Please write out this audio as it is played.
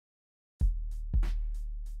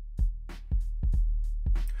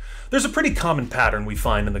There's a pretty common pattern we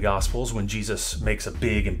find in the Gospels when Jesus makes a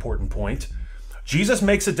big, important point. Jesus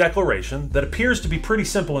makes a declaration that appears to be pretty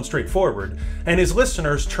simple and straightforward, and his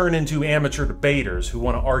listeners turn into amateur debaters who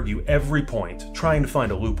want to argue every point, trying to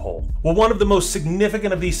find a loophole. Well, one of the most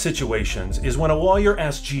significant of these situations is when a lawyer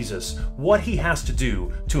asks Jesus what he has to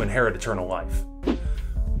do to inherit eternal life.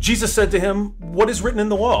 Jesus said to him, "What is written in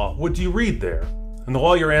the law? What do you read there?" And the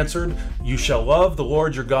lawyer answered, "You shall love the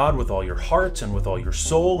Lord your God with all your heart, and with all your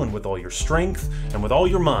soul, and with all your strength, and with all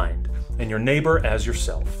your mind, and your neighbor as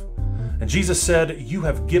yourself." And Jesus said, "You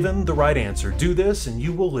have given the right answer. Do this, and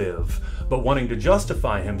you will live." But wanting to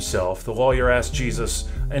justify himself, the lawyer asked Jesus,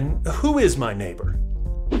 "And who is my neighbor?"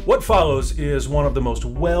 What follows is one of the most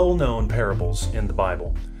well-known parables in the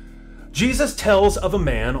Bible. Jesus tells of a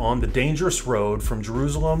man on the dangerous road from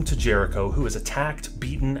Jerusalem to Jericho who was attacked,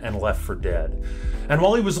 beaten, and left for dead. And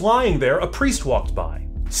while he was lying there, a priest walked by.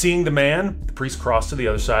 Seeing the man, the priest crossed to the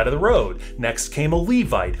other side of the road. Next came a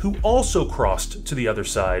Levite, who also crossed to the other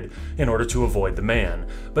side in order to avoid the man.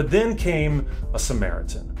 But then came a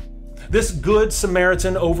Samaritan. This good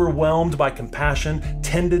Samaritan, overwhelmed by compassion,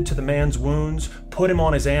 tended to the man's wounds, put him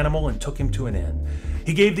on his animal, and took him to an inn.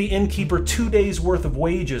 He gave the innkeeper 2 days' worth of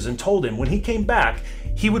wages and told him when he came back,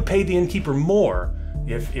 he would pay the innkeeper more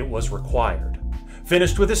if it was required.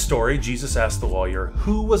 Finished with his story, Jesus asked the lawyer,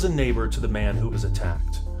 "Who was a neighbor to the man who was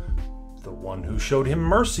attacked?" "The one who showed him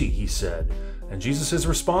mercy," he said. And Jesus'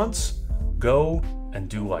 response, "Go and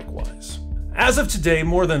do likewise." As of today,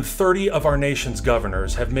 more than 30 of our nation's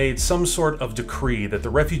governors have made some sort of decree that the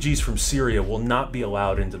refugees from Syria will not be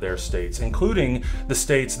allowed into their states, including the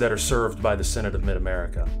states that are served by the Synod of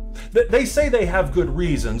Mid-America. They say they have good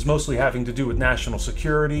reasons, mostly having to do with national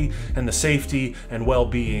security and the safety and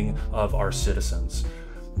well-being of our citizens.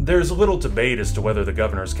 There's little debate as to whether the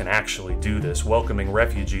governors can actually do this. Welcoming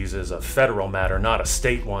refugees is a federal matter, not a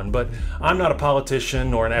state one, but I'm not a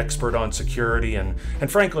politician or an expert on security, and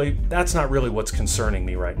frankly, that's not really what's concerning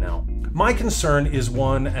me right now. My concern is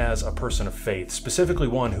one as a person of faith, specifically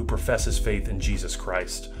one who professes faith in Jesus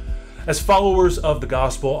Christ. As followers of the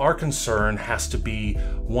gospel, our concern has to be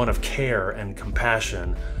one of care and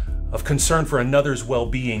compassion, of concern for another's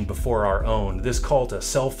well-being before our own. This call to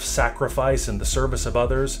self-sacrifice in the service of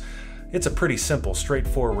others, it's a pretty simple,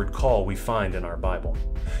 straightforward call we find in our Bible.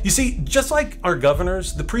 You see, just like our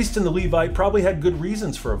governors, the priest and the Levite probably had good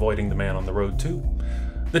reasons for avoiding the man on the road too.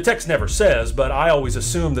 The text never says, but I always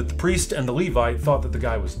assume that the priest and the Levite thought that the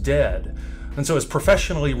guy was dead. And so as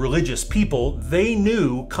professionally religious people, they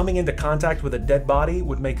knew coming into contact with a dead body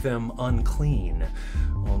would make them unclean.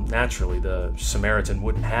 Well, naturally, the Samaritan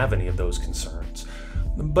wouldn't have any of those concerns.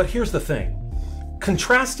 But here's the thing.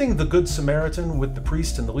 Contrasting the Good Samaritan with the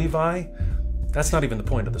priest and the Levi, that's not even the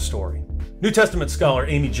point of the story. New Testament scholar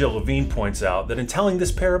Amy Jill Levine points out that in telling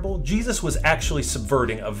this parable, Jesus was actually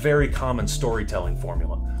subverting a very common storytelling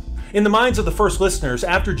formula. In the minds of the first listeners,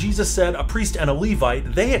 after Jesus said a priest and a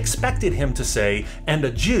Levite, they expected him to say, "and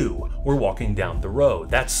a Jew were walking down the road."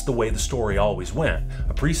 That's the way the story always went.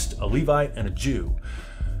 A priest, a Levite, and a Jew.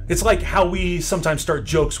 It's like how we sometimes start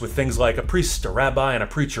jokes with things like a priest, a rabbi, and a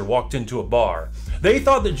preacher walked into a bar. They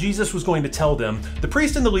thought that Jesus was going to tell them, the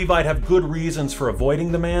priest and the Levite have good reasons for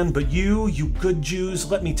avoiding the man, but you good Jews,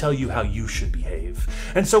 let me tell you how you should behave.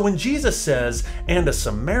 And so when Jesus says, "and a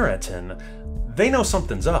Samaritan," they know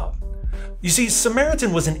something's up. You see,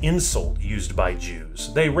 Samaritan was an insult used by Jews.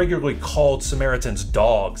 They regularly called Samaritans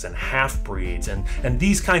dogs and half-breeds, and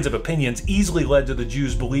these kinds of opinions easily led to the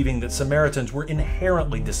Jews believing that Samaritans were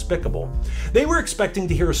inherently despicable. They were expecting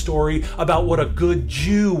to hear a story about what a good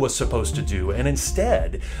Jew was supposed to do, and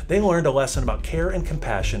instead, they learned a lesson about care and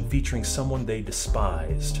compassion featuring someone they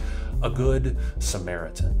despised, a good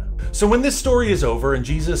Samaritan. So when this story is over and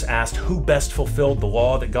Jesus asked who best fulfilled the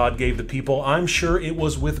law that God gave the people, I'm sure it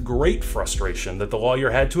was with great frustration that the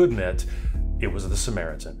lawyer had to admit it was the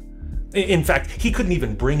Samaritan. In fact, he couldn't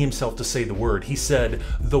even bring himself to say the word. He said,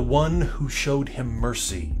 "the one who showed him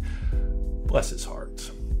mercy." Bless his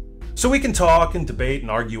heart. So we can talk and debate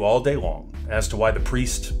and argue all day long as to why the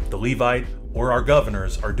priest, the Levite, or our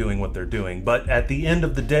governors are doing what they're doing. But at the end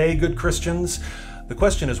of the day, good Christians, the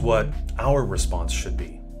question is what our response should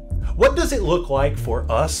be. What does it look like for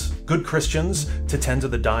us, good Christians, to tend to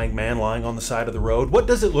the dying man lying on the side of the road? What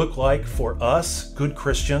does it look like for us, good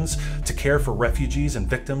Christians, to care for refugees and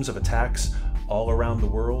victims of attacks all around the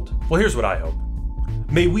world? Well, here's what I hope.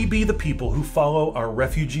 May we be the people who follow our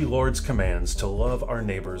refugee Lord's commands to love our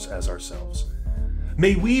neighbors as ourselves.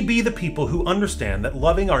 May we be the people who understand that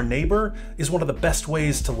loving our neighbor is one of the best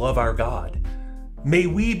ways to love our God. May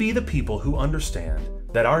we be the people who understand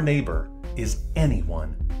that our neighbor is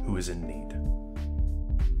anyone who is in need.